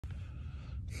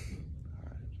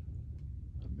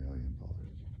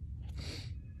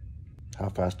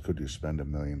fast could you spend $1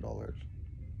 million?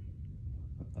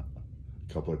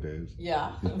 A couple of days.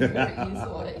 Yeah, very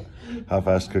easily. How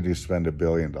fast could you spend $1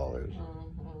 billion? A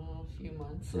few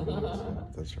months. Few months, yeah,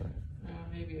 that's right.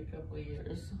 Maybe a couple of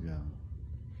years. Yeah.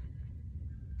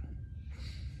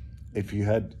 If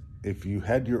you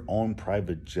had your own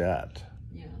private jet,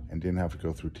 Yeah. and didn't have to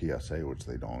go through TSA, which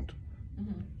they don't,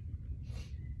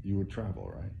 you would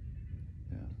travel, right?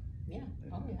 Yeah. Yeah.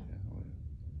 Oh yeah.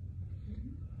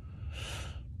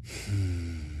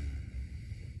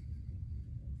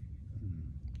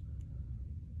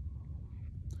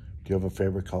 Do you have a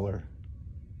favorite color?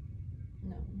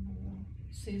 No.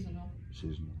 Seasonal.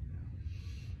 Seasonal.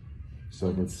 Yeah.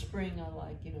 In spring, I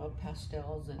like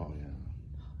pastels, and oh yeah,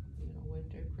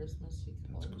 winter, Christmas.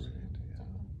 that's great.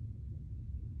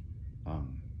 Yeah.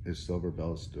 Is Silver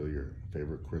Bells still your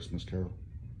favorite Christmas carol?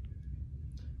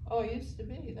 Oh, it used to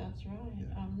be. That's right. Yeah.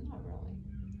 Not really.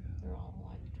 Yeah. They're all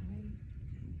alike to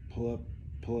me.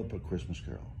 Pull up a Christmas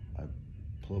carol.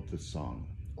 Pull up this song.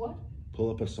 What? Pull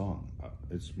up a song.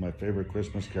 It's my favorite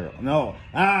Christmas carol. No,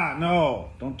 no!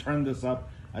 Don't turn this up.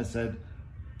 I said,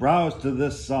 browse to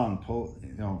this song.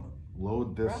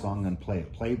 Load this song and play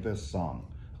it. Play this song.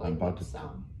 Play I'm about what to.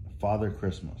 song? Father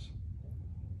Christmas.